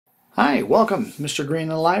Hi, welcome. Mr. Green in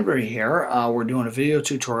the library here. We're doing a video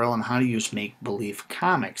tutorial on how to use Make-Believe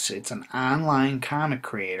Comics. It's an online comic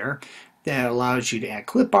creator that allows you to add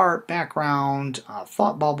clip art, background,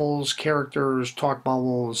 thought bubbles, characters, talk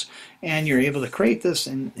bubbles, and you're able to create this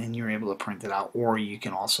and you're able to print it out, or you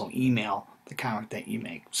can also email the comic that you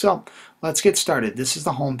make. So let's get started. This is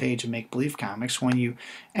the home page of Make-Believe Comics. When you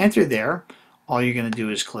enter there, all you're going to do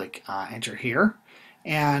is click enter here.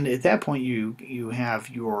 And at that point you have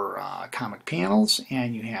your comic panels,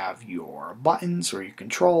 and you have your buttons or your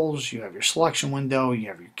controls, you have your selection window, you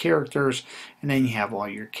have your characters, and then you have all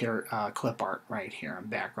your clip art right here and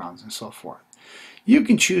backgrounds and so forth. You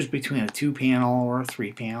can choose between a 2-panel or a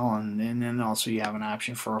 3-panel, and then also you have an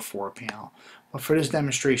option for a 4-panel. But for this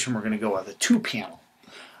demonstration we're going to go with a 2-panel.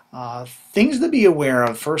 Things to be aware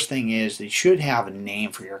of. First thing is it should have a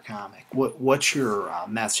name for your comic. What's your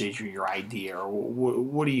message or your idea, or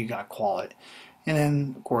what are you going to call it? And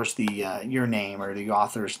then of course the your name or the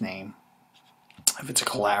author's name, if it's a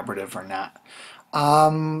collaborative or not.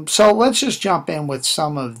 So let's just jump in with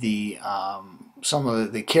some of the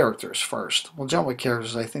characters first. We'll jump with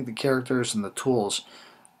characters. I think the characters and the tools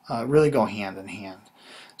really go hand in hand.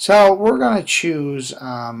 So we're going to choose,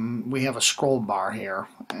 we have a scroll bar here,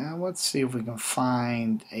 and let's see if we can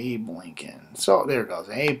find Abe Lincoln. So there it goes,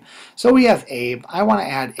 Abe. So we have Abe. I want to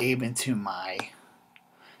add Abe into my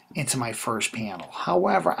first panel.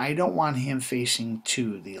 However, I don't want him facing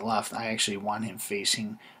to the left. I actually want him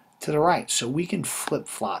facing to the right, so we can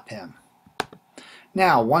flip-flop him.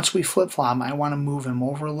 Now, once we flip-flop him, I want to move him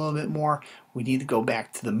over a little bit more. We need to go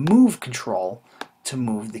back to the move control to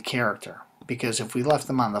move the character. Because if we left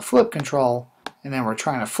them on the flip control and then we're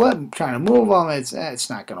trying to move them, it's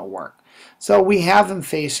not going to work. So we have them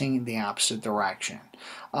facing the opposite direction.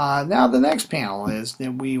 Now the next panel is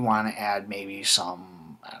that we want to add maybe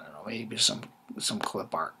some, I don't know, maybe some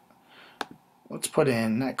clip art. Let's put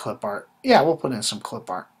in that clip art. Yeah, we'll put in some clip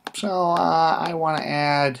art. So I want to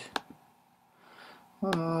add,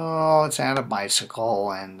 let's add a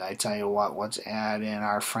bicycle, and I tell you what, let's add in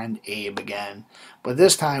our friend Abe again. But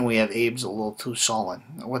this time we have Abe's a little too sullen.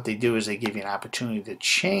 What they do is they give you an opportunity to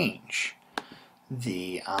change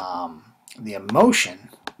the emotion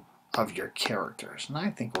of your characters. And I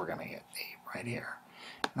think we're going to get Abe right here.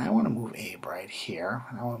 And I want to move Abe right here.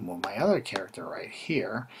 And I want to move my other character right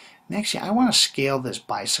here. Next, I want to scale this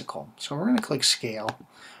bicycle. So we're going to click Scale.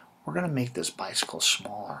 We're going to make this bicycle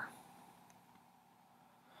smaller.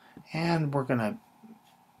 And we're going to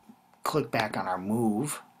click back on our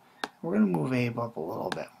move. We're going to move Abe up a little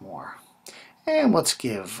bit more. And let's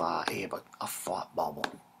give Abe a thought bubble.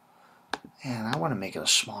 And I want to make it a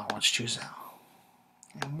smaller one. Let's choose that.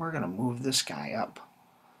 And we're going to move this guy up.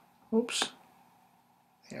 Oops.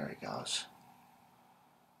 There he goes.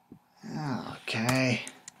 Okay.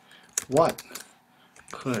 What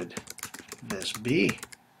could this be?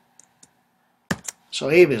 So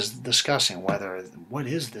Abe is discussing what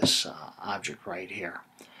is this object right here.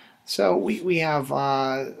 So we have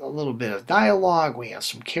a little bit of dialogue, we have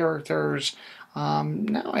some characters.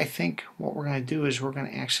 Now I think what we're going to do is we're going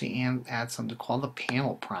to actually add something called the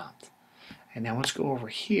panel prompt. And now let's go over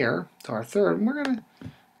here to our third, and we're going to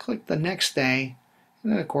click the next day.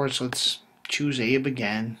 And then of course let's choose Abe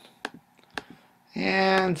again.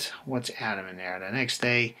 And let's add him in there. The next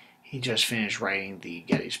day he just finished writing the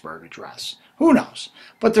Gettysburg Address. Who knows?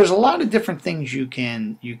 But there's a lot of different things you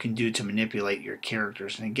can do to manipulate your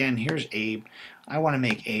characters. And again, here's Abe. I want to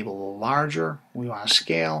make Abe a little larger. We want to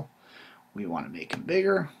scale. We want to make him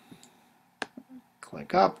bigger.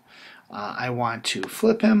 Click up. I want to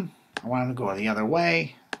flip him. I want him to go the other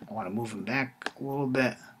way. I want to move him back a little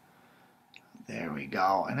bit. There we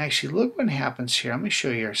go. And actually, look what happens here. Let me show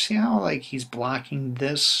you here. See how like he's blocking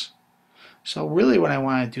this? So really what I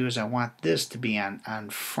want to do is I want this to be on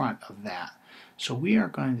front of that. So we are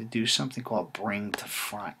going to do something called bring to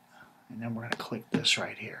front. And then we're going to click this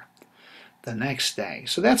right here. The next day.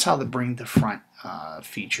 So that's how the bring to front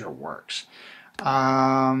feature works.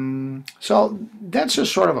 So that's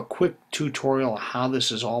just sort of a quick tutorial of how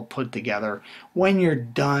this is all put together. When you're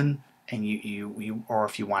done, and or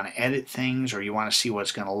if you want to edit things or you want to see what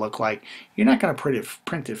it's going to look like, you're not going to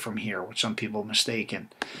print it from here, which some people mistaken.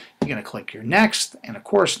 You're going to click your next, and of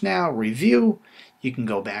course now review. You can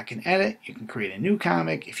go back and edit. You can create a new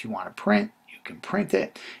comic. If you want to print, you can print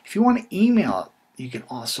it. If you want to email it, you can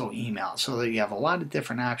also email it, so that you have a lot of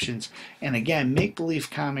different options. And again,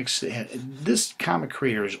 Make-Believe Comics, this comic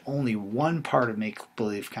creator is only one part of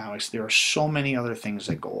Make-Believe Comics. There are so many other things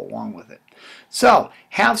that go along with it. So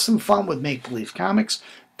have some fun with Make-Believe Comics.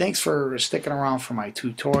 thanks for sticking around for my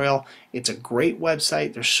tutorial. It's a great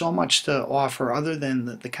website. There's so much to offer other than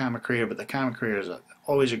the Comic Creator, but the Comic Creator is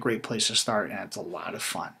always a great place to start, and it's a lot of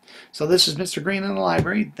fun. So this is Mr. Green in the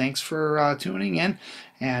Library. Thanks for tuning in,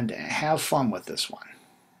 and have fun with this one.